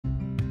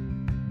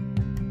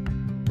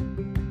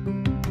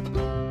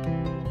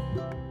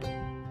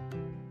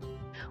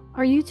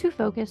Are you too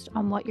focused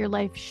on what your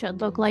life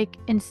should look like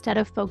instead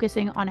of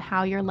focusing on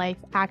how your life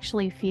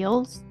actually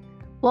feels?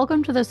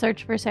 Welcome to the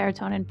Search for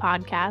Serotonin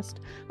podcast,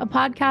 a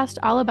podcast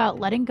all about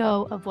letting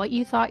go of what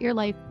you thought your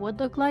life would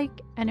look like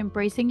and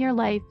embracing your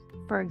life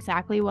for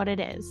exactly what it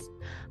is.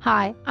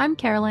 Hi, I'm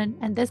Carolyn,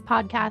 and this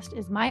podcast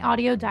is my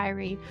audio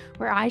diary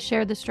where I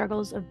share the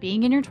struggles of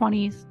being in your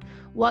 20s,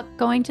 what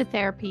going to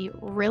therapy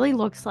really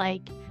looks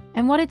like,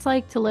 and what it's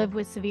like to live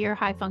with severe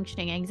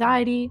high-functioning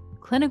anxiety,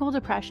 clinical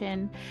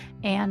depression,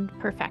 and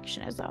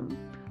perfectionism.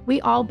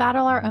 We all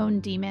battle our own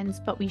demons,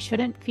 but we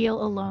shouldn't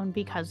feel alone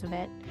because of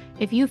it.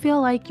 If you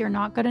feel like you're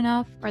not good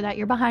enough or that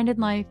you're behind in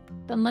life,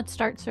 then let's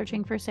start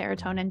searching for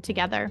serotonin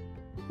together.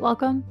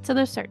 Welcome to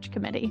the Search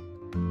Committee.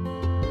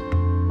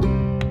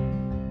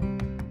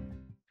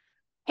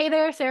 Hey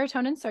there,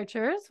 serotonin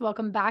searchers.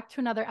 Welcome back to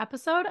another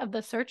episode of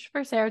the Search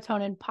for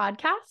Serotonin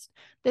podcast.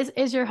 This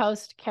is your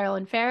host,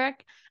 Carolyn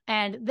Farrick.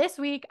 And this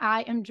week,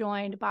 I am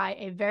joined by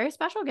a very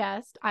special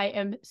guest. I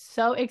am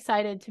so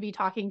excited to be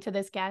talking to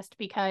this guest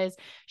because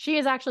she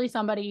is actually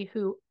somebody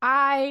who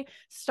I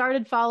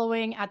started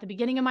following at the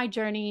beginning of my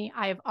journey.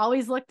 I have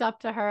always looked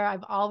up to her.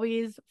 I've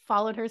always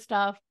followed her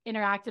stuff,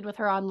 interacted with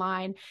her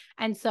online.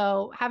 And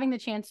so having the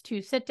chance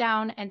to sit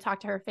down and talk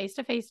to her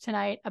face-to-face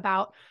tonight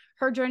about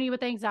her journey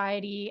with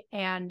anxiety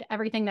and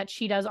everything that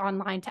she does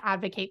online to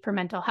advocate for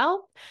mental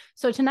health.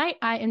 So tonight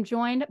I am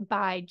joined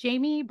by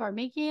Jaimee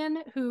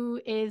who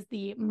is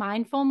the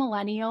Mindful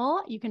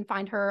Millennial. You can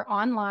find her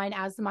online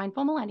as the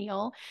Mindful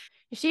Millennial.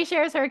 She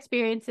shares her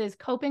experiences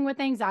coping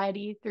with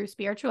anxiety through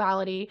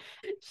spirituality.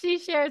 She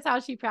shares how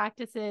she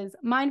practices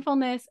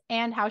mindfulness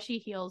and how she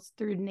heals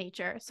through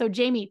nature. So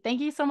Jaimee,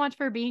 thank you so much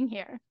for being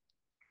here.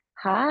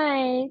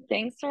 Hi,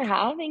 thanks for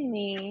having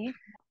me.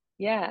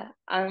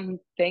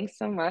 Thanks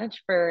so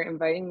much for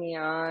inviting me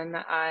on.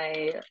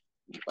 I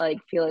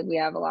feel like we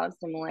have a lot of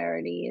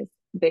similarities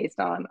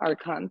based on our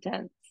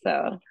content.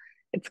 So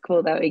it's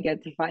cool that we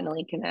get to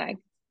finally connect.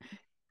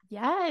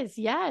 Yes,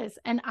 yes.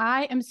 And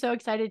I am so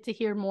excited to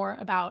hear more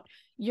about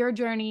your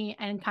journey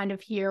and kind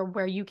of hear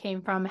where you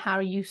came from,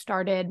 how you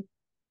started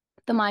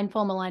the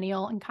Mindful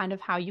Millennial, and kind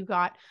of how you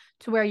got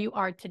to where you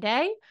are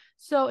today.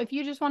 So if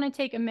you just want to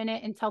take a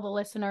minute and tell the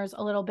listeners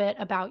a little bit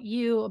about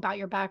you, about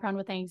your background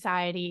with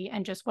anxiety,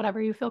 and just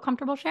whatever you feel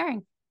comfortable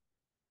sharing.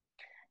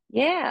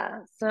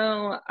 Yeah,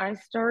 so I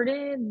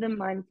started the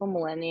Mindful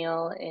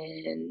Millennial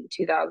in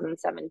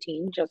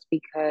 2017 just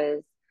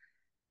because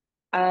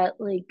I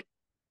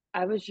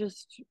was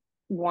just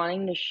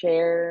wanting to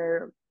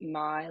share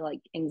my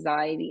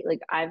anxiety.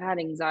 Like I've had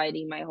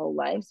anxiety my whole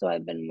life, so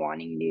I've been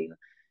wanting to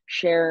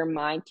share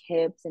my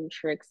tips and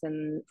tricks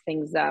and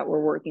things that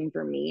were working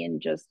for me and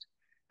just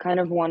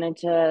kind of wanted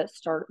to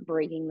start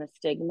breaking the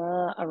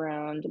stigma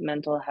around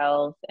mental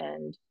health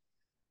and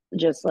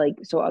just like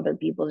so other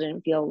people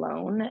didn't feel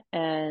alone.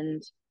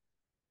 And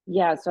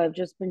yeah, so I've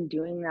just been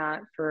doing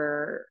that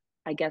for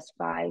I guess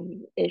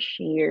 5-ish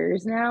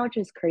years now, which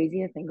is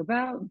crazy to think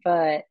about,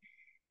 but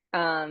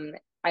um,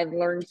 I've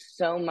learned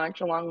so much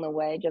along the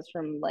way just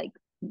from like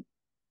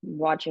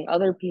watching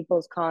other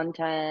people's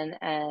content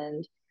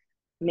and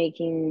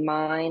making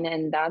mine.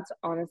 And that's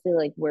honestly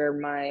like where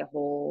my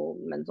whole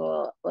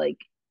mental,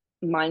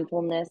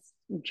 mindfulness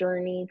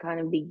journey kind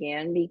of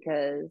began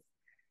because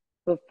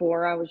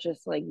before I was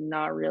just like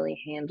not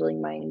really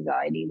handling my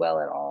anxiety well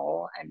at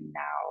all. And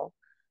now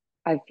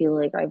I feel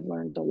like I've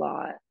learned a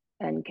lot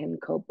and can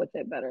cope with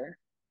it better.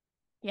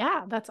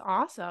 Yeah, that's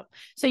awesome.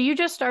 So you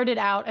just started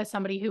out as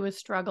somebody who was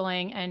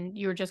struggling and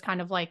you were just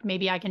kind of like,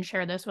 maybe I can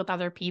share this with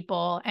other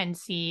people and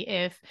see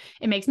if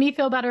it makes me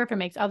feel better, if it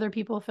makes other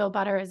people feel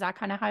better. Is that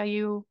kind of how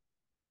you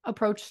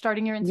approach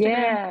starting your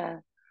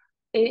Instagram?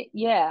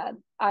 Yeah.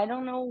 I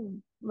don't know.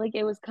 Like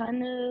it was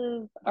kind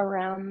of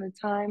around the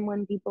time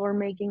when people were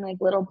making like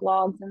little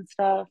blogs and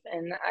stuff,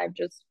 and I've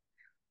just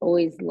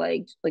always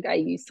liked like I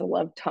used to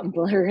love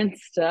Tumblr and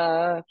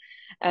stuff,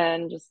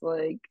 and just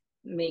like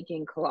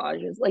making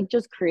collages, like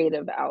just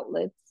creative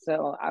outlets.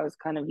 So I was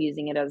kind of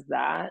using it as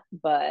that.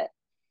 But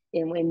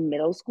in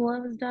middle school, I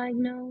was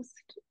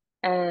diagnosed,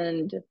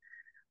 and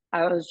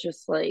I was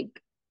just like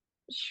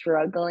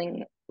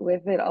struggling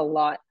with it a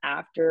lot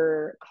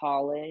after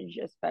college,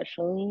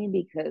 especially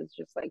because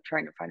just like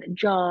trying to find a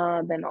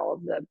job and all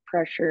of the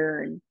pressure,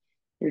 and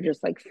you're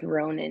just like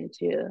thrown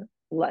into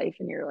life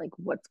and you're like,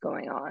 what's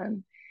going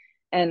on?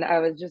 And I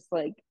was just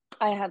like,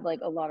 I had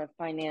like a lot of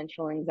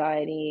financial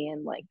anxiety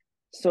and like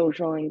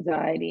social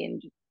anxiety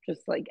and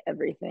just like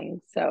everything.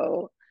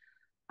 So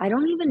I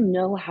don't even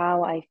know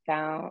how I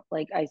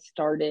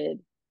started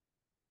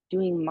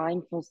doing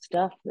mindful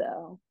stuff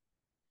though.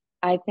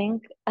 I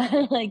think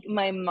like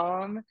my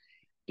mom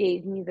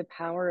gave me the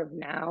power of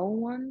now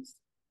once.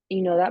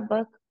 You know that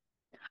book?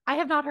 I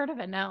have not heard of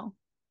it, no.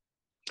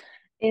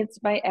 It's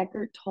by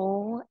Eckhart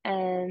Tolle,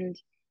 and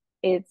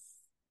it's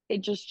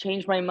it just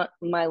changed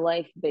my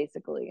life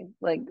basically.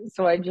 Like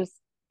so I just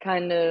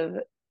kind of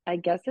I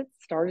guess it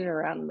started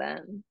around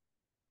then.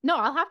 No,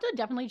 I'll have to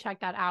definitely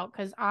check that out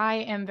because I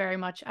am very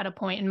much at a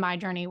point in my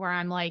journey where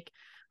I'm like,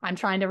 I'm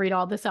trying to read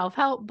all the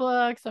self-help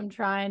books. I'm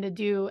trying to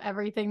do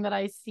everything that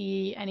I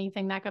see,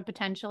 anything that could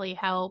potentially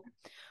help.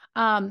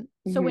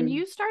 So when Hmm.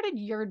 you started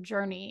your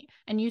journey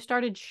and you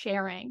started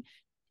sharing,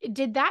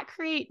 did that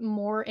create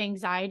more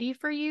anxiety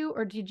for you,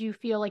 or did you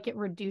feel like it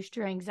reduced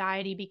your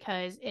anxiety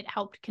because it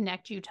helped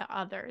connect you to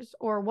others?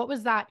 Or what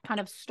was that kind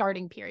of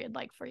starting period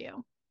like for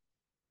you?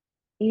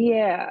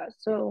 Yeah.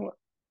 So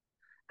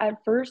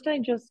at first, I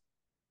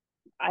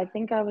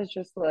think I was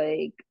just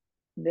like,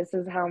 this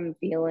is how I'm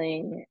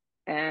feeling,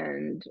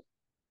 and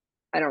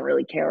I don't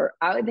really care.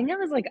 I think I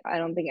was like, I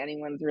don't think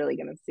anyone's really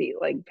gonna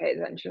pay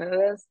attention to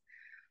this.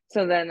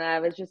 So then I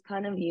was just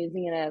kind of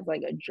using it as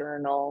like a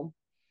journal.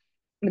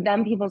 But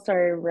then people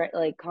started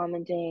like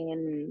commenting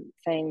and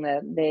saying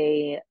that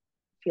they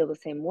feel the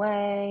same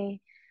way.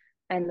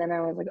 And then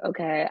I was like,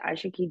 okay, I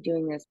should keep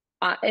doing this.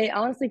 It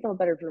honestly felt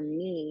better for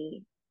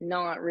me,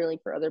 not really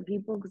for other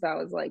people, because I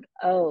was like,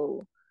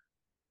 oh,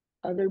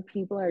 other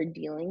people are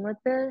dealing with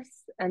this.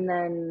 And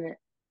then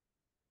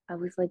I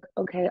was like,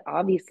 okay,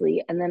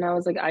 obviously. And then I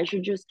was like, I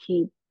should just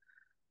keep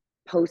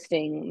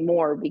posting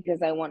more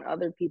because I want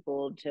other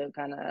people to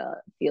kind of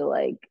feel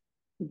like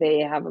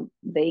they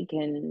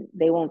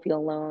won't feel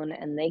alone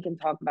and they can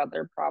talk about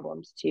their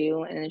problems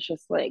too. And it's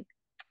just like,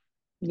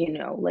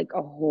 like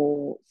a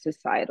whole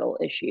societal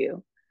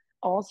issue.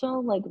 Also,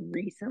 like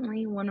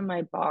recently, one of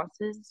my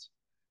bosses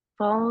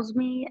follows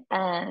me,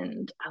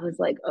 and I was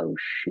like, oh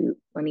shoot,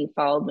 when he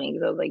followed me,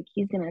 because I was like,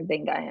 he's gonna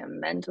think I am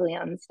mentally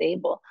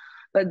unstable.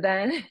 But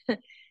then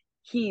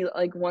he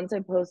like once I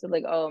posted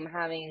like, oh, I'm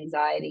having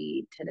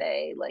anxiety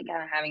today, like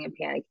I'm having a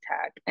panic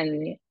attack,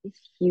 and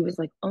he was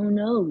like, oh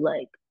no,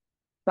 like,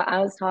 but I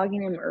was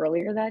talking to him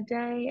earlier that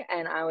day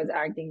and I was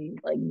acting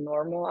like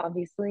normal,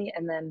 obviously,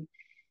 and then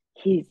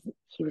he's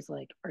he was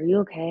like, are you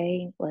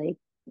okay? Like,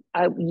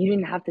 you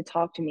didn't have to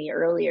talk to me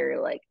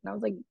earlier, like, and I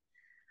was like,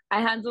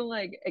 I had to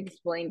like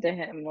explain to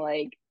him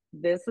like,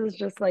 this is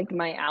just like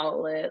my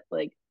outlet,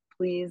 like,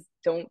 please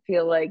don't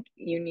feel like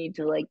you need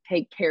to like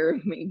take care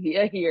of me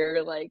via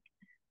here, like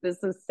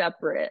this is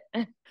separate.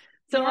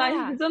 So I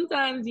Yeah.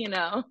 sometimes,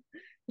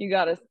 you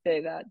gotta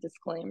say that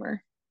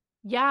disclaimer.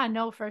 Yeah,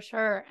 no, for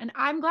sure. And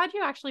I'm glad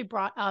you actually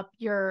brought up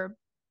your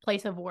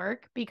place of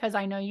work because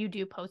I know you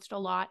do post a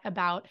lot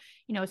about,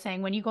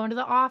 saying when you go into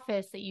the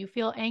office that you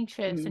feel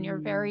anxious and you're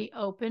Mm, very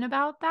open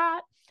about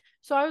that.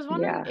 So I was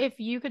wondering yeah. if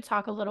you could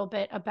talk a little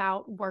bit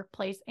about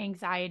workplace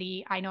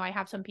anxiety. I know I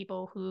have some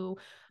people who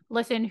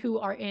listen who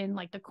are in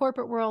like the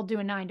corporate world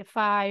doing 9 to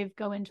 5,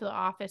 go into the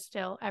office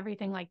still,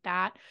 everything like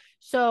that.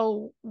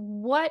 So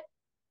what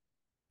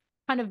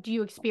kind of do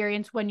you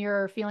experience when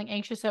you're feeling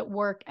anxious at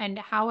work, and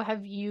how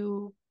have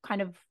you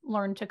kind of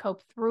learned to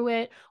cope through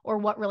it, or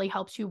what really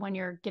helps you when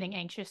you're getting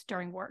anxious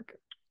during work?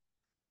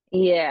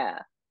 Yeah.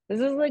 This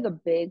is like a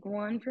big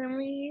one for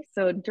me.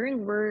 So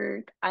during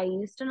work, I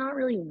used to not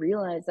really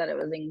realize that it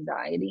was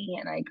anxiety,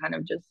 and I kind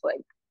of just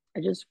like,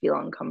 I just feel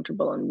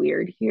uncomfortable and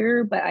weird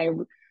here. But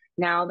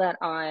now that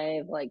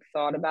I've like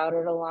thought about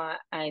it a lot,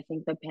 I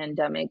think the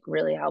pandemic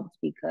really helped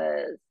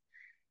because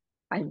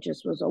I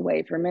just was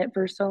away from it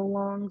for so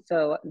long.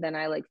 So then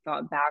I like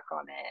thought back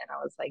on it and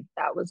I was like,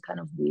 that was kind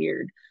of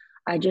weird.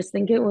 I just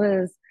think it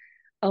was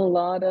a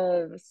lot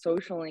of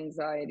social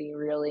anxiety,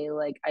 really.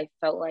 Like I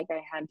felt like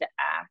I had to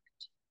act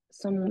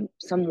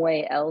some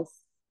way else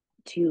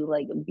to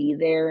like be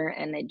there,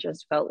 and it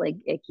just felt like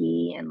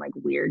icky and like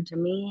weird to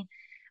me.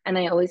 And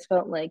I always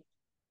felt like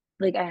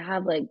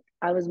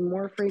I was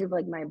more afraid of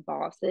like my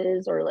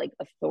bosses or like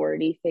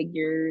authority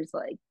figures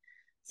like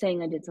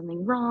saying I did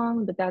something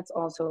wrong, but that's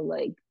also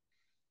like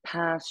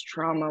past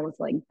trauma with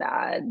like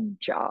bad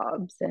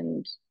jobs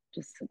and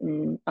just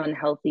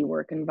unhealthy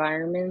work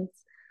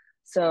environments.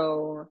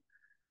 So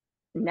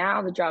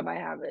now the job I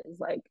have is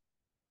like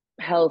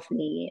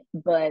healthy,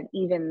 but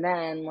even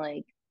then,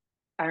 like,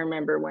 I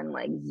remember when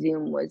like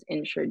Zoom was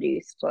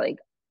introduced, like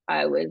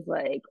I was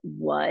like,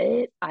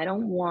 what? I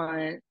don't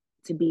want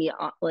to be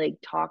like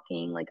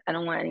talking, like I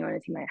don't want anyone to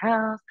see my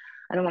house.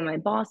 I don't want my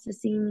boss to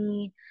see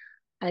me.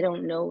 I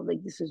don't know,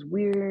 like this is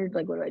weird.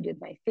 Like what do I do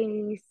with my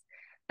face?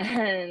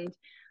 And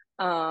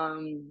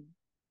um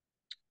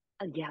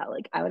yeah,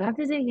 like I would have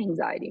to take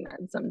anxiety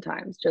meds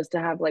sometimes just to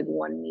have like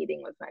one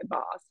meeting with my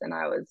boss. And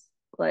I was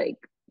like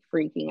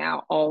freaking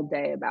out all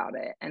day about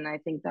it. And I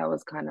think that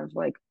was kind of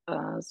like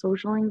a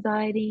social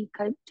anxiety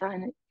kind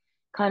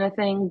of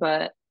thing.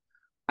 But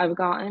I've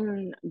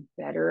gotten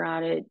better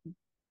at it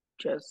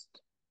just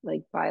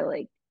like by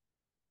like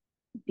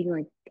being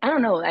like, I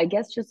don't know, I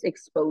guess just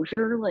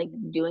exposure, like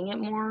doing it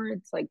more.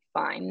 It's like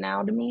fine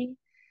now to me.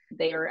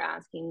 They are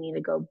asking me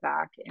to go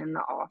back in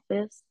the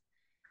office,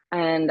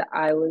 and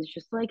I was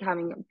just like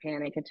having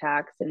panic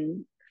attacks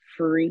and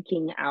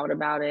freaking out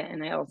about it.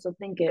 And I also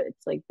think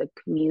it's like the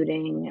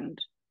commuting and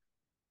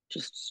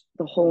just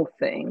the whole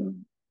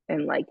thing,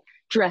 and like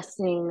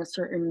dressing a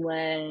certain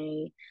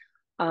way.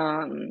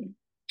 Um,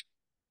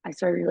 I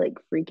started like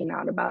freaking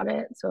out about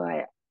it. So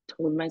I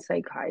told my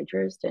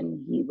psychiatrist,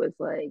 and he was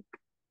like,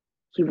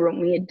 he wrote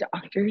me a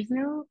doctor's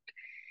note.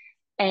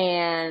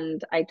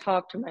 And I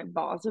talked to my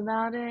boss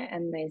about it,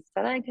 and they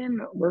said I can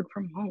work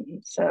from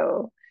home.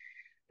 So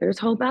there's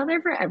hope out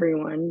there for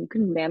everyone. You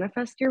can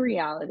manifest your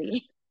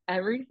reality.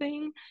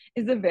 Everything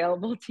is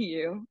available to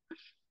you.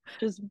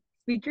 Just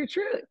speak your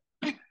truth.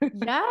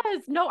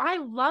 Yes. No, I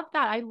love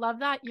that. I love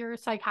that your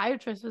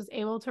psychiatrist was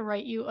able to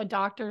write you a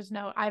doctor's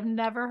note. I've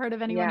never heard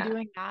of anyone Yeah,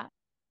 doing that.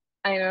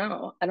 I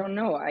know. I don't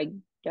know. I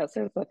guess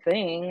it's a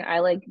thing. I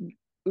like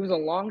it was a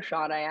long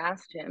shot. I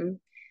asked him,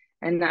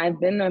 and I've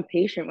been a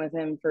patient with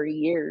him for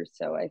years,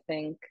 so I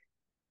think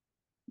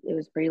it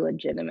was pretty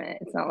legitimate.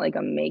 It's not like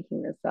I'm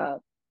making this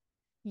up.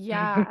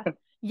 Yeah.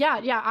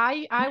 Yeah.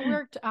 I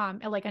worked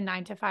at like a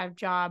 9 to 5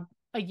 job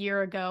a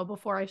year ago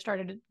before I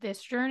started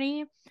this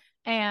journey.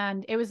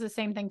 And it was the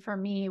same thing for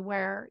me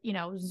where,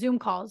 Zoom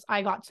calls,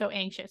 I got so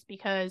anxious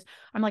because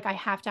I'm like, I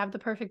have to have the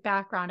perfect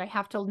background. I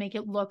have to make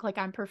it look like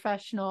I'm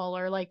professional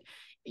or like,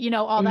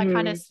 all that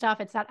kind of Hmm. stuff.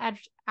 It's that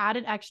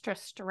added extra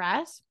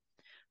stress.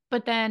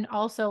 But then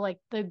also like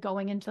the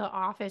going into the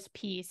office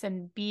piece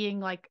and being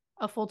like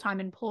a full-time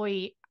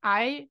employee,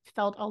 I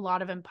felt a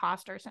lot of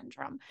imposter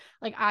syndrome.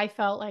 Like I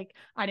felt like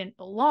I didn't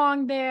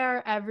belong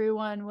there.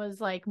 Everyone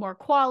was like more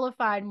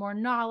qualified, more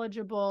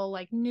knowledgeable,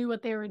 like knew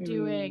what they were Hmm.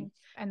 doing.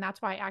 And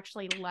that's why I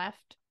actually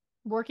left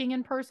working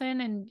in person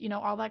and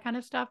all that kind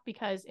of stuff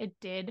because it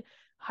did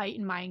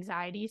heighten my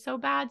anxiety so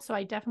bad. So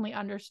I definitely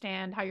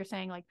understand how you're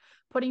saying like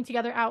putting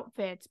together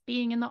outfits,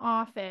 being in the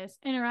office,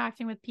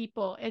 interacting with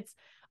people. It's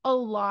a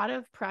lot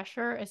of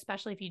pressure,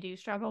 especially if you do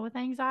struggle with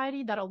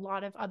anxiety, that a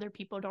lot of other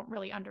people don't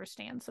really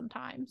understand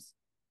sometimes.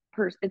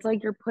 It's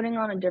like you're putting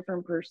on a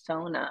different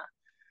persona,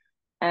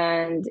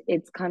 and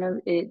it's kind of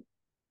it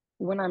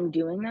when I'm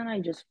doing that, I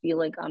just feel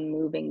like I'm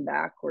moving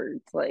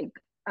backwards. Like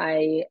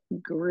I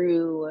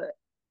grew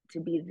to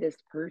be this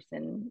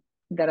person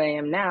that I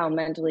am now,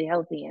 mentally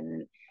healthy.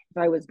 And if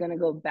I was gonna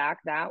go back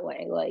that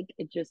way, like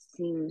it just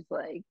seems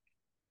like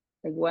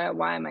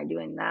why am I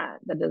doing that?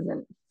 That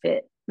doesn't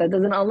fit. That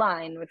doesn't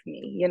align with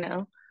me, you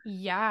know?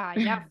 Yeah,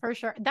 for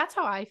sure. That's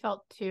how I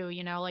felt too,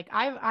 like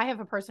I have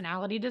a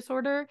personality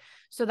disorder,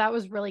 so that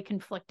was really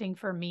conflicting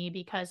for me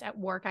because at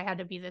work I had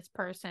to be this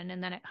person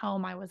and then at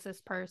home I was this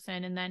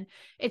person and then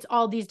it's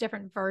all these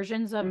different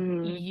versions of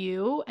Hmm.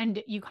 you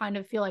and you kind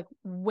of feel like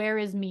where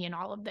is me in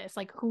all of this?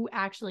 Like who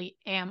actually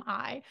am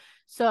I?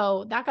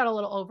 So that got a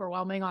little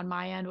overwhelming on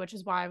my end, which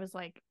is why I was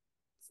like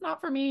it's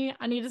not for me.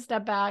 I need to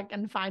step back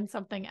and find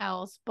something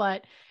else.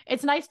 But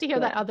it's nice to hear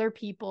that Yeah. other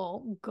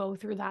people go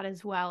through that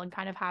as well and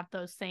kind of have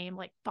those same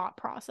like thought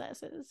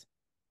processes.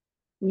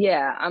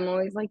 Yeah, I'm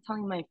always like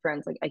telling my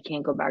friends, like, I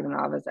can't go back in the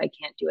office. I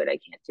can't do it. I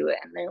can't do it.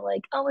 And they're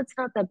like, oh, it's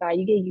not that bad.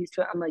 You get used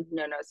to it. I'm like,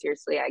 no, no,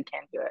 seriously, I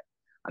can't do it.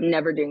 I'm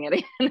never doing it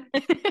again.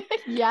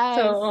 Yes.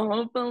 So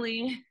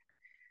hopefully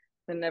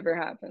that never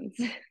happens.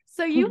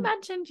 So you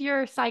mentioned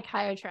your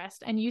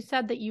psychiatrist and you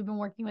said that you've been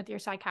working with your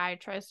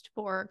psychiatrist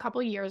for a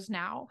couple of years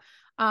now.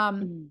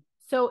 Um,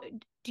 so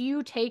do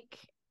you take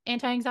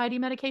anti-anxiety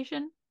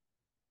medication?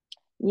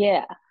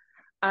 Yeah,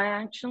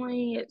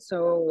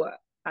 so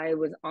I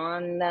was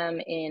on them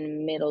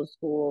in middle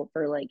school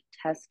for like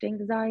test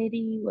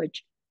anxiety,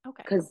 which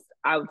Okay. because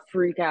I would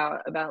freak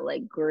out about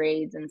like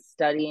grades and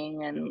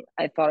studying, and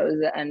I thought it was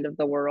the end of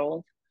the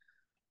world.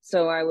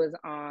 So I was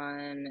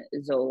on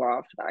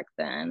Zoloft back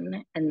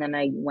then, and then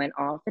I went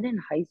off it in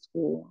high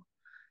school,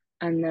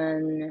 and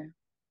then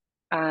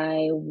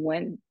I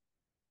went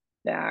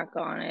back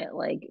on it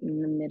like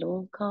in the middle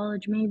of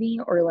college, maybe,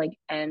 or like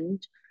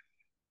end.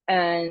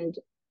 And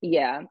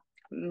yeah,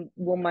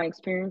 well, my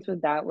experience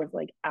with that was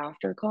like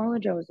after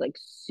college, I was like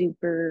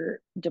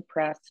super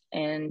depressed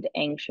and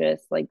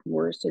anxious, like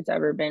worst it's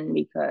ever been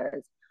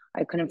because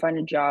I couldn't find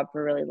a job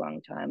for a really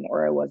long time,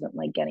 or I wasn't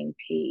like getting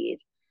paid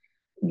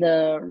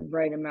the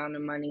right amount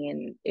of money,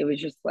 and it was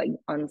just like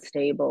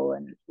unstable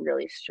and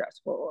really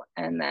stressful.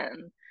 And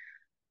then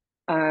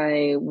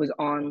I was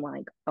on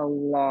like a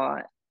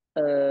lot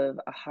of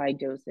a high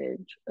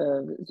dosage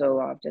of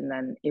Zoloft, and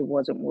then it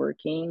wasn't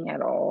working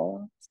at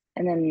all.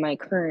 And then my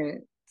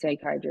current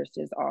psychiatrist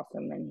is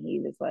awesome, and he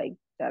was like,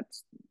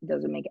 "That's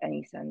doesn't make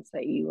any sense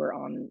that you were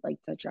on like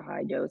such a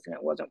high dose and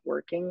it wasn't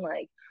working.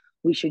 Like,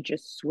 we should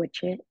just switch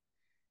it."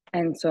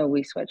 And so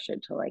we switched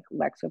it to like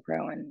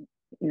Lexapro, and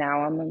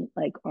now I'm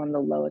like on the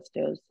lowest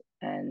dose,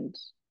 and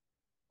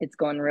it's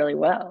going really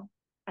well.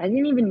 I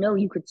didn't even know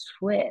you could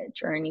switch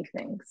or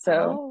anything.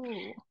 So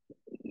Oh.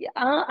 yeah,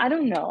 I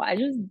don't know. I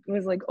just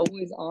was like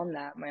always on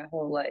that my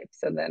whole life.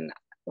 So then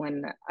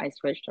when I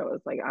switched, I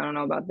was like, I don't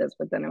know about this,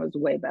 but then it was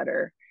way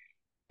better.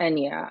 And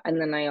yeah, and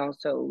then I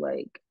also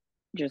like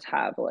just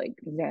have like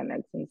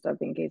Xanax and stuff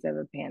in case I have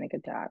a panic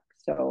attack.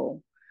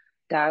 So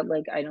that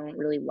like I don't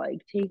really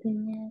like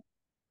taking it,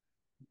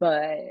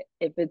 but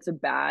if it's a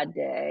bad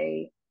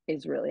day,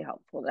 it's really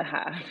helpful to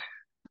have.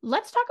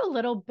 Let's talk a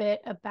little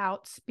bit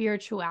about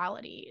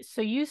spirituality.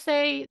 So, you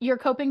say you're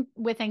coping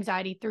with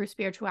anxiety through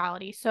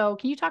spirituality. So,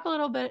 can you talk a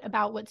little bit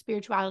about what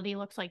spirituality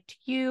looks like to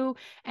you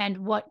and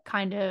what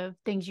kind of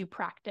things you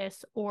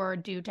practice or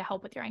do to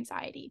help with your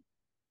anxiety?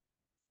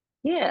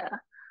 Yeah.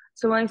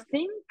 So I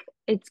think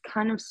it's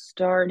kind of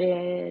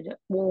started,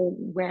 well,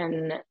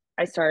 when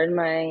I started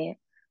my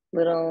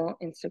little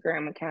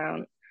Instagram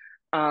account.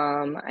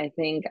 I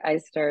think I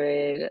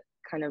started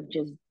kind of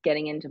just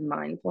getting into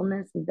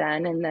mindfulness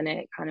then, and then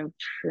it kind of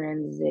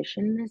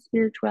transitioned to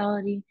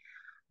spirituality.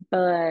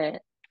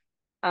 But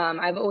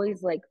I've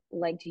always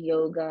liked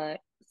yoga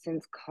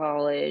since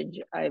college.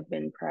 I've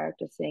been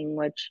practicing,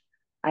 which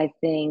I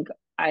think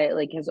I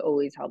like has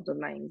always helped with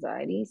my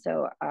anxiety.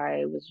 So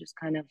I was just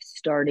kind of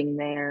starting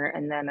there,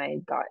 and then I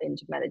got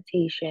into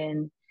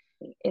meditation.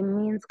 It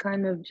means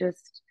kind of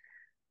just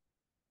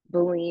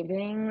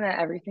believing that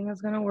everything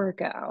is going to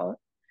work out.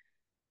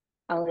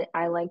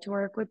 I like to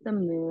work with the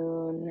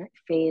moon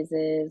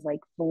phases,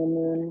 like full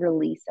moon,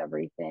 release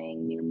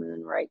everything, new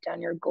moon, write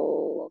down your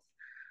goals.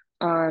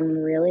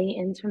 Really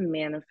into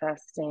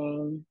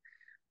manifesting.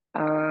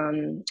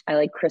 I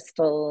like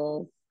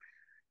crystals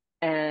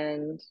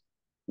and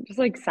just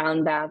like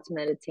sound baths,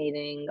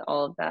 meditating,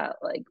 all of that,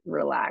 like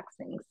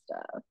relaxing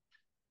stuff.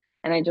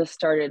 And I just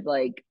started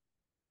like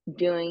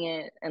doing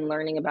it and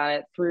learning about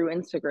it through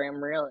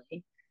Instagram,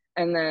 really.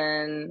 And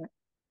then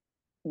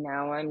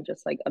now I'm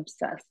just like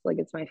obsessed. Like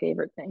it's my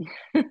favorite thing.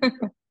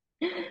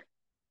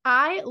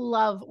 I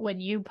love when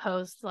you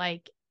post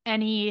like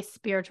any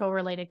spiritual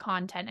related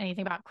content,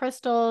 anything about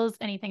crystals,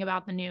 anything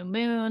about the new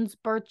moons,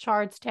 birth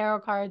charts, tarot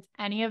cards,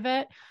 any of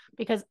it,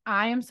 because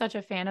I am such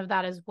a fan of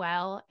that as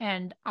well.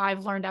 And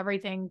I've learned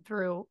everything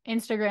through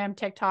Instagram,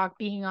 TikTok,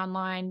 being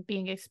online,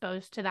 being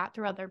exposed to that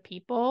through other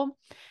people.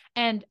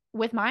 And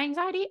with my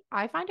anxiety,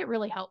 I find it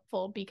really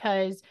helpful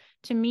because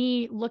to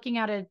me, looking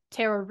at a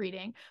tarot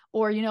reading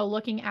or,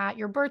 looking at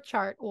your birth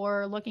chart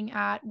or looking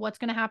at what's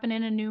going to happen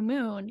in a new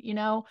moon,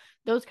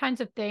 those kinds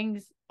of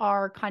things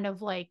are kind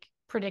of like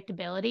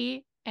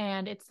predictability.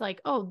 And it's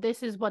like, oh,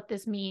 this is what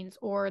this means,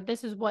 or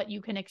this is what you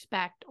can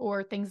expect,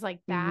 or things like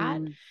that.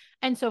 Hmm.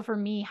 And so for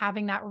me,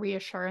 having that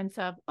reassurance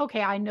of,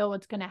 okay, I know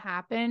what's going to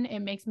happen, it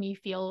makes me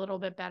feel a little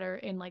bit better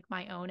in like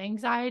my own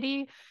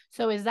anxiety.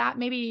 So is that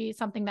maybe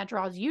something that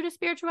draws you to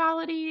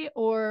spirituality,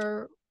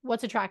 or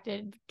what's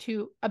attracted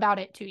to about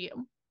it to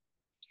you?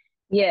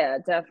 Yeah,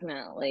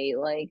 definitely.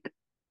 Like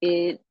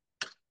it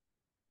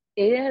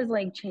it has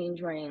like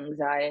changed my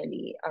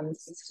anxiety on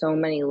so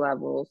many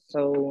levels.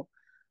 So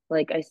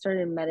like I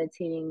started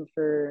meditating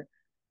for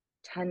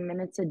 10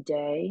 minutes a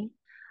day.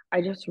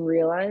 I just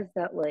realized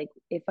that like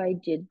if I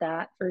did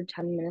that for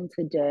 10 minutes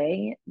a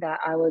day, that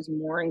I was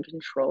more in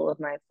control of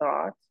my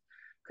thoughts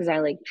because I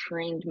like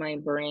trained my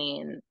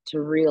brain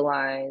to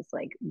realize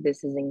like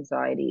this is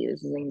anxiety,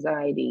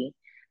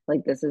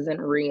 like this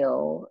isn't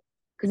real.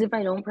 Because if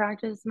I don't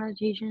practice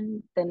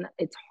meditation, then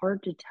it's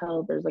hard to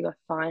tell. There's like a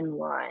fine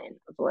line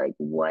of like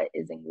what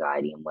is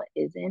anxiety and what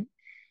isn't.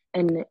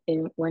 And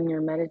when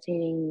you're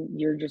meditating,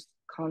 you're just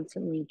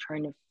constantly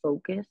trying to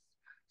focus.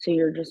 So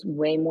you're just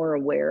way more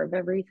aware of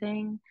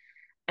everything.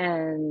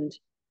 And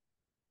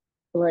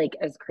like,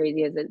 as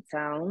crazy as it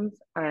sounds,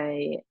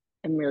 I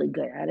am really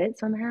good at it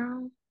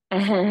somehow.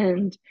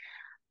 And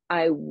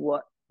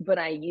but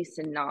I used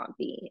to not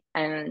be.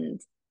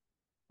 And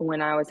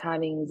when I was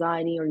having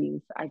anxiety or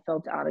I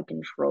felt out of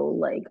control,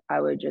 like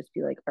I would just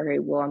be like, all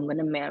right, well, I'm going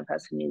to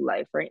manifest a new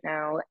life right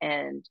now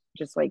and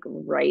just like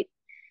write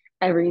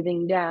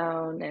everything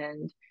down.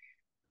 And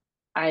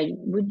I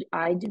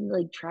did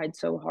like tried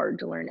so hard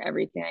to learn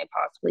everything I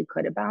possibly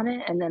could about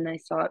it. And then I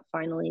saw it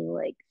finally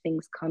like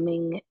things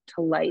coming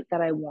to light that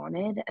I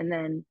wanted. And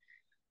then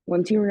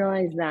once you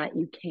realize that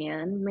you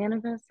can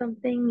manifest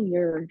something,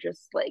 you're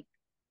just like,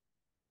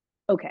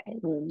 okay,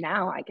 well,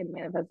 now I can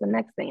manifest the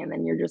next thing. And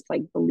then you're just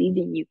like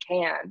believing you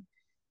can.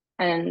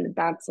 And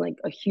that's like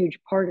a huge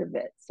part of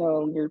it.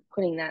 So you're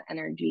putting that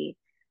energy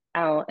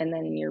out and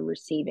then you're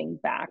receiving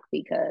back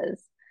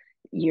because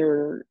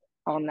you're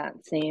on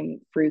that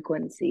same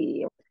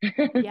frequency.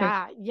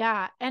 Yeah,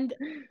 yeah. And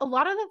a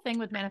lot of the thing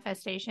with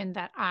manifestation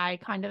that I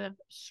kind of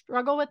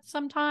struggle with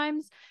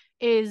sometimes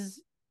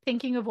is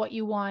thinking of what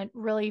you want,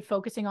 really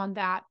focusing on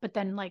that, but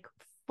then like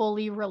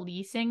fully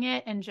releasing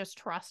it and just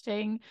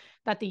trusting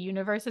that the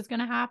universe is going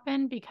to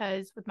happen.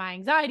 Because with my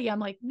anxiety, I'm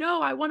like,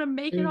 no, I want to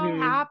make it all Hmm.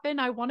 happen.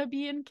 I want to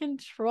be in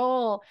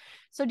control.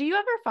 So, do you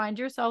ever find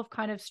yourself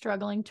kind of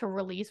struggling to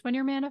release when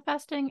you're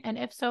manifesting? And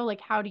if so,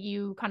 like, how do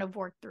you kind of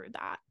work through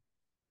that?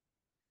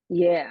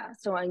 Yeah,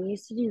 so I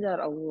used to do that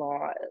a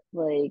lot,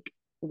 like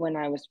when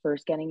I was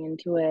first getting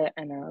into it,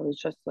 and I was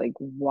just like,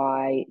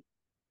 why?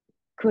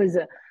 Because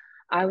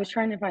I was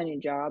trying to find a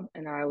job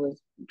and I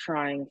was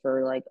trying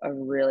for like a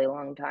really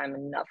long time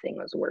and nothing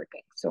was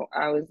working. So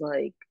I was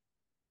like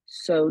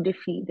so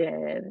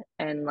defeated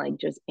and like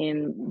just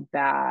in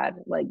bad,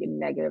 like a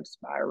negative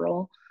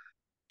spiral.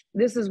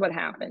 This is what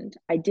happened.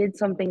 I did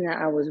something that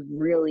I was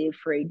really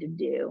afraid to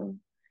do,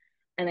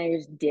 and I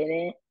just did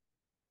it.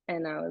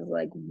 And I was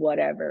like,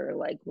 whatever,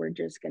 like, we're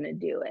just gonna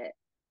do it.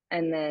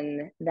 And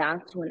then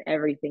that's when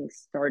everything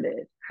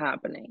started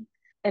happening.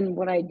 And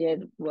what I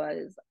did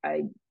was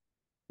I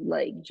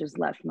like just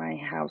left my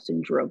house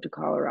and drove to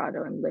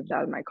Colorado and lived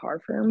out of my car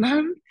for a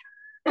month.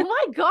 Oh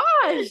my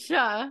gosh.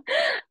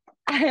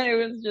 I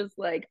was just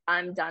like,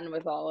 I'm done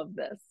with all of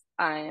this.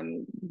 I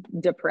am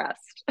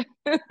depressed.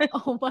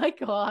 Oh my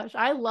gosh,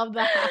 I love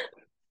that.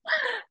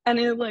 And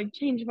it like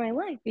changed my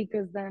life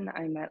because then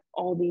I met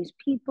all these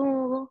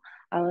people.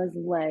 I was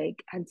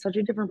like, had such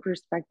a different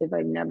perspective.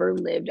 I've never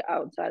lived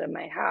outside of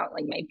my house,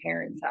 like my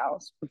parents'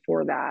 house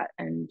before that.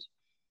 And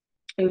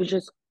it was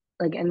just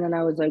like, and then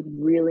I was like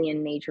really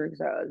in nature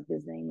because I was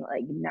visiting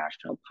like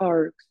national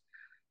parks.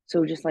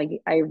 So just like,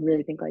 I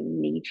really think like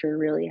nature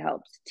really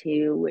helps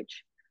too,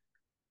 which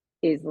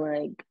is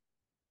like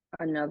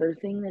another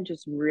thing that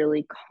just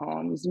really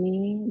calms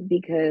me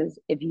because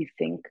if you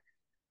think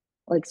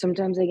like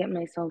sometimes I get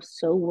myself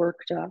so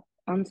worked up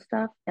on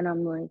stuff and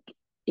I'm like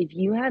if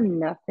you had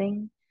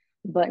nothing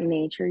but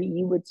nature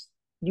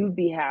you'd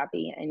be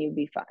happy and you'd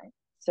be fine.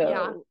 Yeah.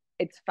 So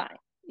it's fine.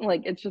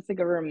 Like it's just like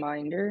a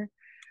reminder.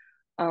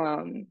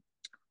 Um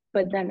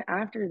but then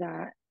after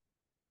that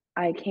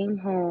I came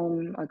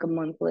home like a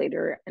month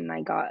later and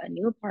I got a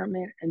new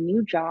apartment, a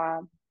new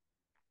job.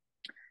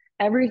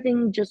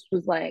 Everything just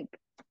was like,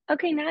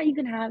 okay, now you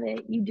can have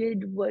it. You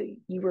did what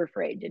you were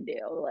afraid to do.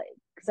 Like,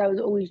 because I was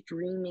always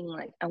dreaming,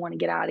 like, I want to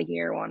get out of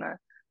here. I want to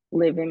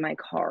live in my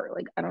car.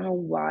 Like, I don't know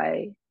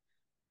why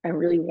I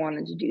really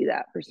wanted to do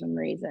that for some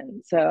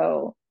reason.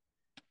 So,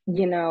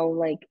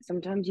 like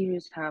sometimes you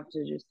just have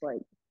to just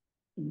like,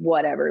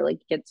 whatever,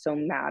 like get so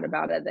mad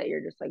about it that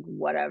you're just like,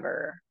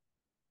 whatever.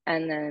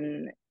 And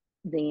then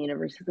the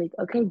universe is like,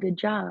 okay, good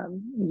job.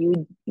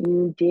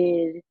 You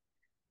did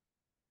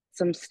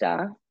some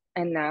stuff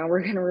and now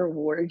we're going to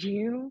reward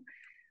you.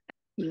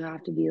 You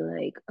have to be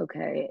like,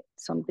 okay,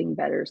 something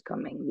better is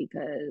coming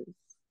because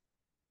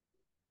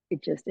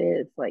it just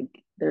is. Like,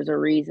 there's a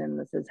reason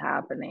this is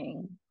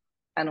happening.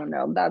 I don't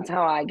know. That's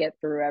how I get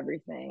through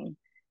everything.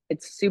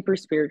 It's super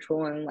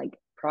spiritual. And, like,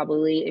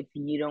 probably if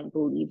you don't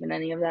believe in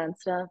any of that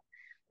stuff,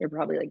 you're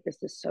probably like,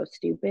 this is so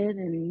stupid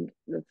and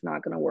that's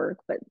not going to work.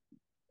 But,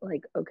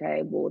 like,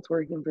 okay, well, it's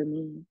working for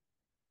me.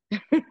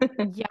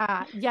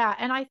 Yeah, yeah.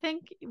 And I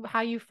think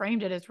how you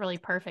framed it is really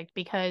perfect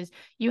because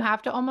you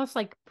have to almost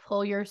like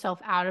pull yourself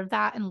out of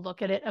that and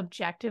look at it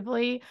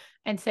objectively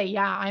and say,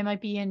 yeah, I might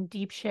be in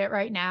deep shit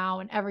right now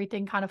and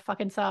everything kind of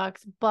fucking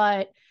sucks,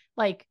 but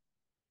like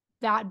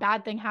that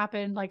bad thing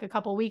happened like a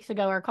couple weeks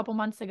ago or a couple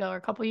months ago or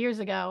a couple years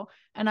ago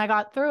and I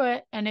got through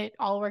it and it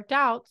all worked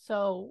out,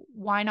 so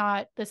why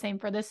not the same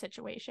for this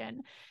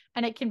situation?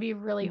 And it can be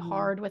really Mhm.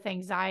 hard with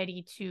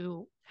anxiety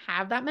to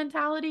have that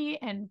mentality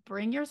and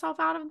bring yourself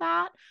out of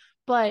that,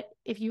 but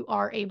if you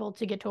are able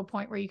to get to a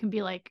point where you can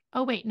be like,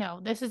 oh wait,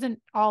 no, this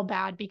isn't all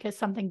bad because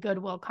something good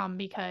will come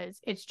because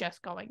it's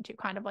just going to,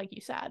 kind of like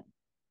you said.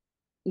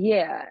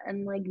 Yeah.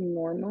 And, like,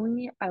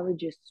 normally I would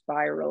just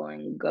spiral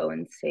and go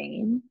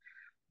insane.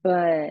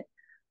 But,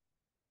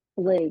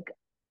 like,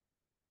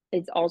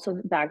 it's also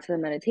back to the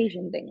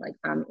meditation thing. Like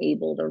I'm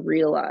able to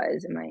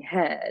realize in my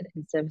head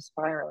instead of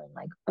spiraling,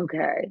 like,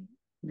 okay,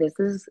 this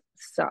is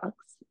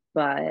sucks,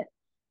 but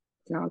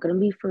it's not gonna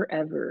be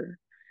forever.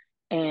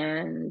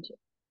 And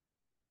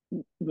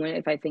when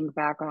if I think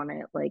back on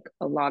it, like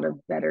a lot of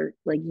better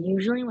like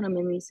usually when I'm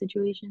in these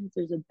situations,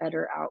 there's a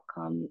better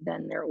outcome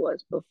than there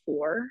was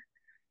before.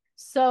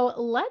 So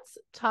let's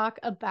talk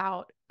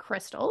about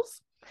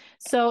crystals.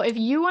 So if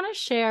you want to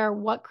share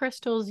what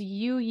crystals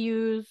you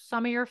use,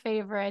 some of your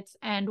favorites,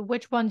 and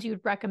which ones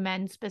you'd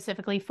recommend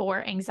specifically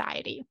for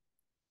anxiety.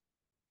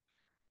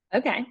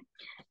 Okay.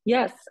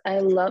 Yes, I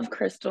love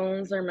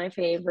crystals. They're my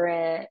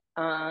favorite.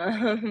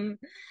 I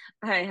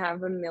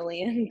have a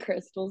million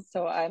crystals,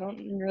 so I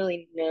don't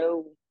really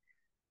know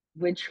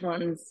which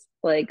ones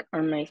like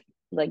are my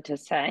like to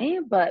say,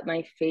 but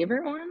my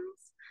favorite ones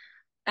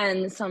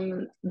and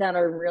some that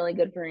are really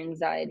good for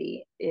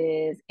anxiety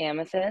is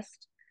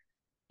amethyst.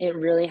 It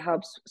really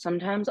helps.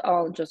 Sometimes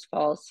I'll just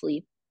fall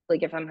asleep.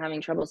 Like if I'm having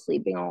trouble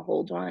sleeping, I'll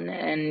hold one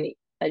and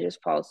I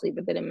just fall asleep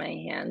with it in my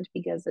hand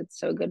because it's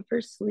so good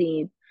for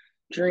sleep,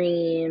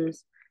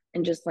 dreams,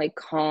 and just like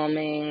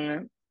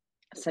calming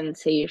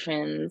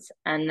sensations.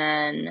 And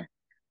then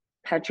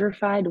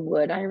petrified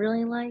wood I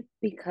really like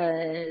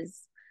because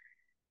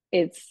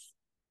it's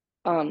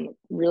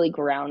really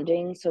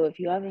grounding. So if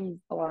you have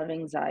a lot of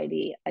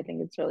anxiety, I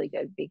think it's really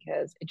good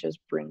because it just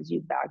brings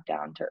you back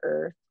down to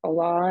earth a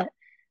lot.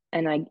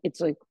 And it's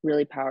like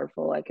really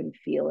powerful. I can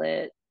feel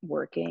it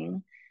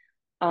working.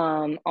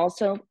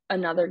 Also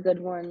another good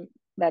one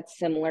that's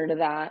similar to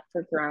that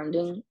for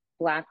grounding,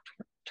 black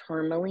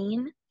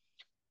tourmaline,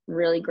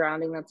 really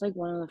grounding. That's like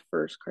one of the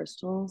first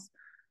crystals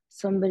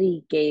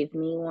somebody gave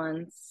me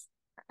once,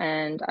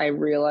 and I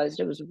realized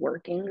it was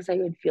working because I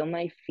would feel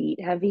my feet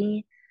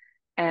heavy,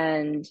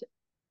 and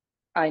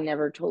I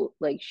never told,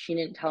 like, she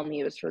didn't tell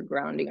me it was for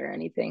grounding or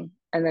anything.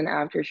 And then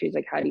after she was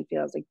like, how do you feel?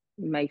 I was like,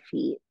 my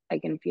feet, I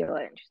can feel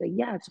it. And she's like,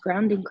 yeah, it's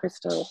grounding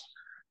crystal.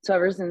 So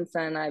ever since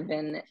then, I've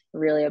been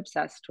really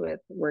obsessed with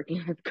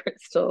working with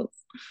crystals.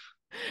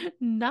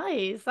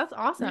 Nice. That's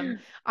awesome.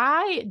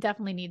 I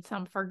definitely need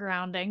some for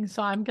grounding,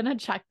 so I'm gonna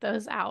check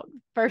those out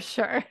for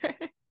sure.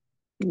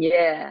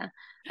 Yeah.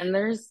 And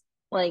there's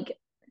like,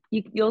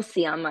 you'll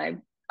see on my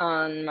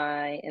on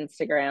my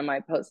Instagram, I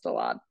post a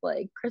lot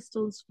like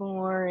crystals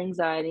for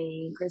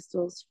anxiety,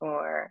 crystals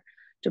for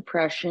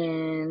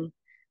depression.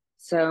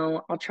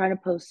 So I'll try to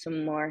post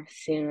some more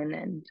soon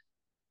and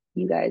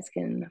you guys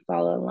can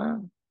follow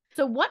along.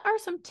 So, what are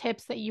some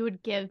tips that you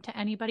would give to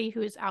anybody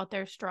who is out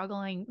there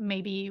struggling,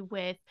 maybe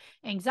with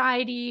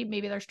anxiety,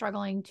 maybe they're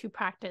struggling to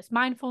practice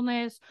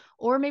mindfulness,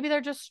 or maybe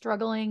they're just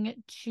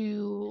struggling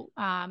to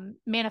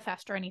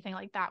manifest or anything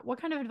like that?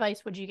 What kind of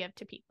advice would you give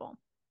to people?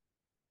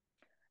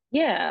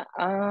 Yeah,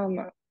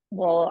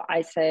 well,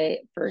 I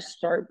say first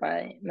start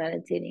by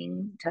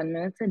meditating 10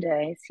 minutes a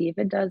day. See if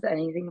it does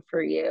anything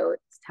for you.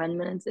 It's 10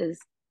 minutes is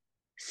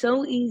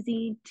so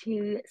easy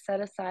to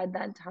set aside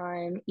that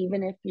time,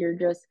 even if you're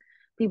just,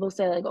 people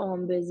say, like, oh,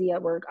 I'm busy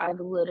at work. I've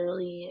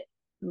literally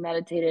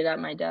meditated at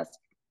my desk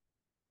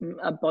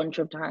a bunch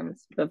of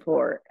times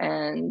before,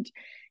 and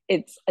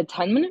it's a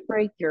 10-minute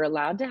break. You're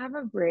allowed to have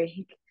a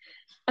break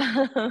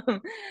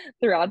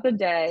throughout the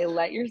day.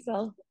 Let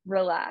yourself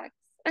relax.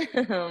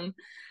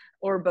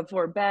 Or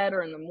before bed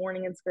or in the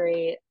morning, it's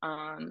great.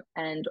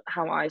 And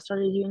how I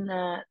started doing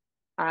that,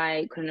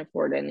 I couldn't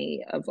afford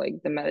any of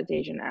like the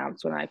meditation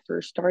apps when I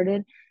first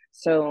started.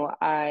 So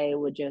I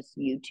would just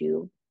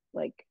YouTube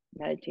like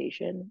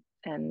meditation,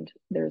 and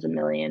there's a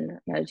million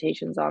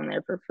meditations on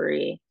there for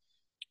free.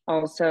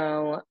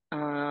 Also,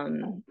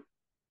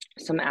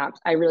 some apps.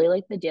 I really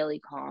like the Daily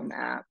Calm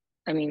app.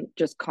 I mean,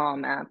 just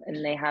Calm app,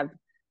 and they have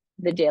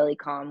the Daily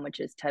Calm, which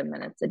is 10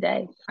 minutes a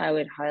day. I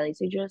would highly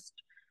suggest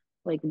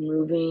like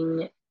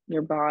moving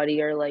your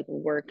body or like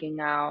working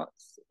out,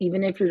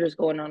 even if you're just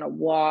going on a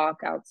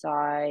walk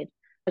outside,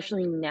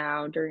 especially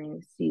now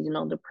during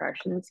seasonal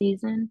depression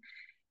season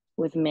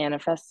with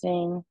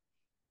manifesting,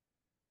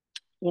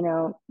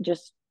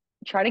 just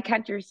try to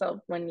catch yourself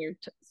when you're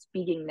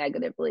speaking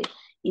negatively,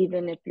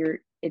 even if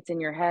it's in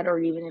your head or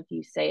even if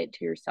you say it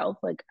to yourself.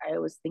 Like I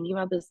was thinking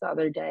about this the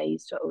other day. I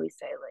used to always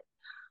say like,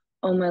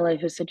 oh, my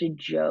life is such a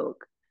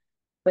joke.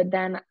 But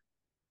then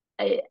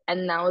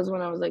and that was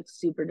when I was like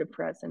super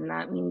depressed. And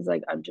that means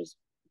like I'm just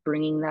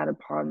bringing that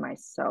upon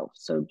myself.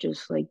 So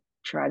just like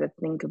try to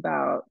think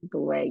about the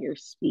way you're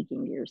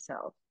speaking to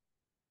yourself.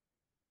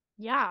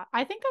 Yeah,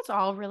 I think that's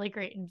all really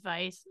great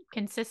advice.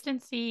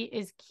 Consistency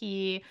is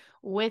key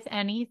with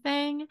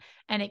anything,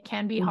 and it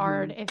can be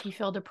hard Mm-hmm. if you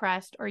feel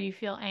depressed or you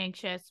feel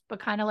anxious. But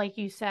kind of like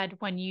you said,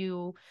 when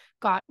you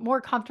got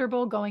more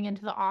comfortable going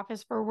into the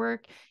office for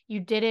work, you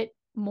did it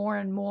more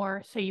and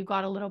more. So you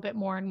got a little bit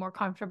more and more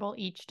comfortable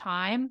each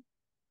time.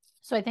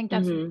 So I think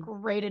that's Mm-hmm.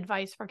 great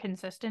advice for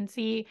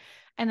consistency.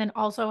 And then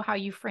also how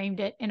you framed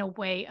it in a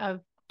way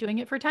of doing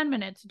it for 10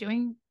 minutes,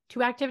 doing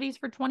two activities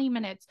for 20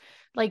 minutes.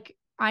 Like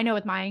I know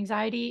with my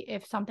anxiety,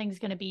 if something's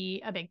going to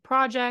be a big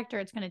project or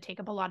it's going to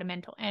take up a lot of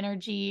mental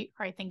energy,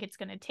 or I think it's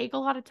going to take a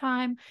lot of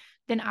time,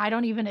 then I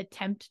don't even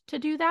attempt to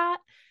do that.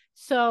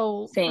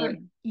 So for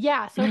Same.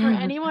 yeah, so for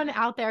anyone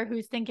out there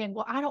who's thinking,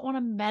 well, I don't want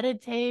to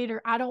meditate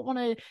or I don't want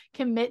to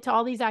commit to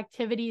all these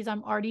activities.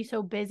 I'm already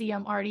so busy.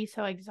 I'm already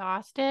so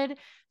exhausted.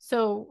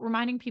 So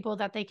reminding people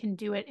that they can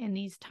do it in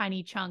these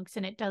tiny chunks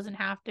and it doesn't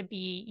have to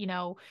be,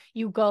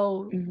 you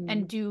go and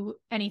Mm-hmm. do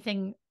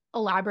anything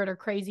elaborate or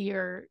crazy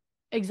or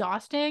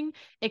exhausting.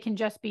 It can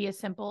just be as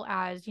simple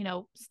as,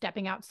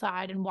 stepping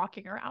outside and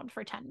walking around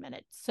for 10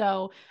 minutes.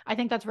 So I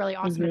think that's really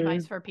awesome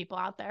advice Mm-hmm. for people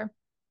out there.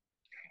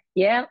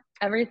 Yeah,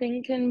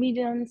 everything can be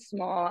done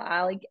small.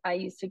 I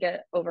used to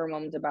get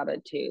overwhelmed about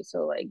it too.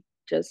 So like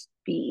just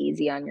be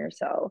easy on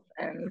yourself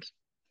and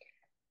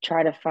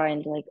try to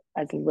find like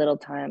as little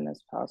time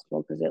as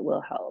possible because it will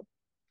help.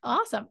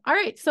 Awesome. All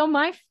right. So,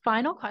 my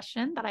final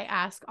question that I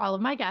ask all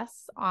of my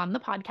guests on the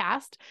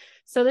podcast.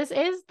 So, this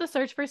is the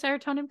Search for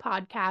Serotonin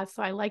podcast.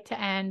 So, I like to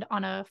end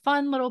on a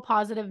fun little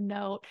positive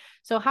note.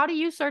 So, how do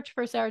you search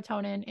for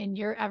serotonin in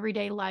your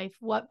everyday life?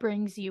 What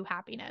brings you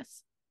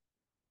happiness?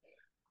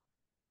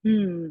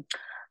 Hmm.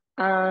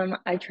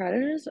 I try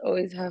to just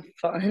always have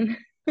fun.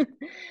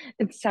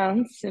 It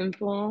sounds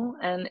simple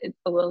and it's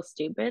a little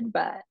stupid,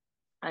 but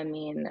I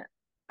mean,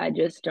 I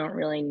just don't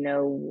really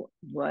know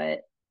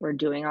what we're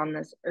doing on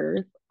this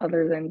earth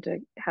other than to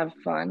have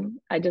fun.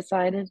 I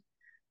decided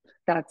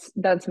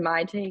that's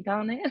my take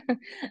on it.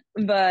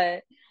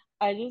 But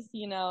I just,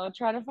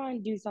 try to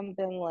do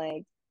something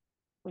like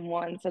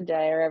once a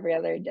day or every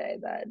other day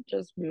that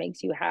just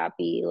makes you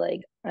happy.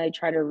 Like I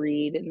try to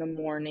read in the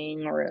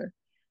morning or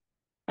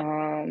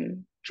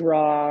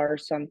draw or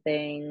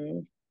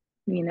something,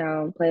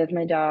 play with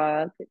my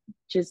dog,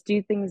 just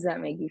do things that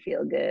make you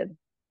feel good.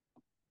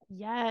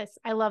 Yes,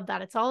 I love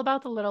that. It's all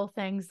about the little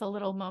things, the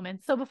little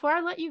moments. So, before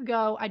I let you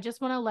go, I just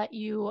want to let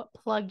you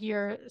plug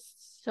your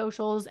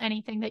socials,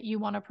 anything that you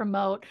want to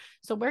promote.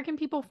 So, where can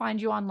people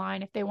find you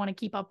online if they want to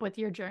keep up with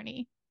your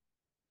journey?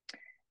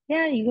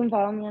 Yeah, you can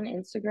follow me on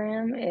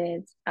Instagram.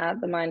 It's at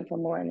the Mindful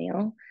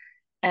Millennial.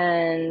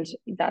 And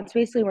that's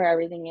basically where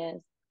everything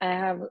is. I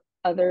have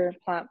other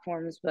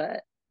platforms,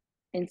 but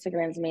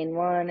Instagram's the main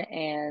one,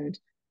 and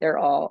they're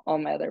all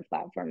my other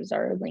platforms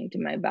are linked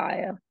in my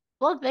bio.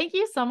 Well, thank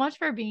you so much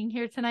for being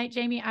here tonight,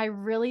 Jaimee. I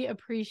really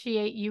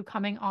appreciate you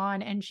coming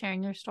on and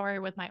sharing your story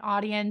with my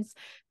audience.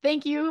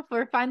 Thank you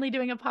for finally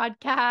doing a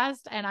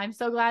podcast. And I'm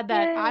so glad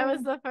that I Yeah.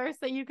 was the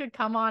first that you could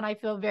come on. I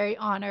feel very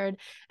honored.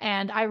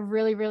 And I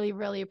really, really,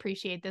 really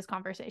appreciate this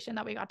conversation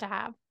that we got to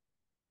have.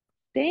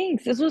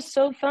 Thanks. This was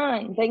so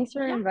fun. Thanks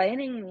for Yeah.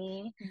 inviting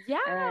me.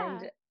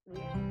 And Yeah.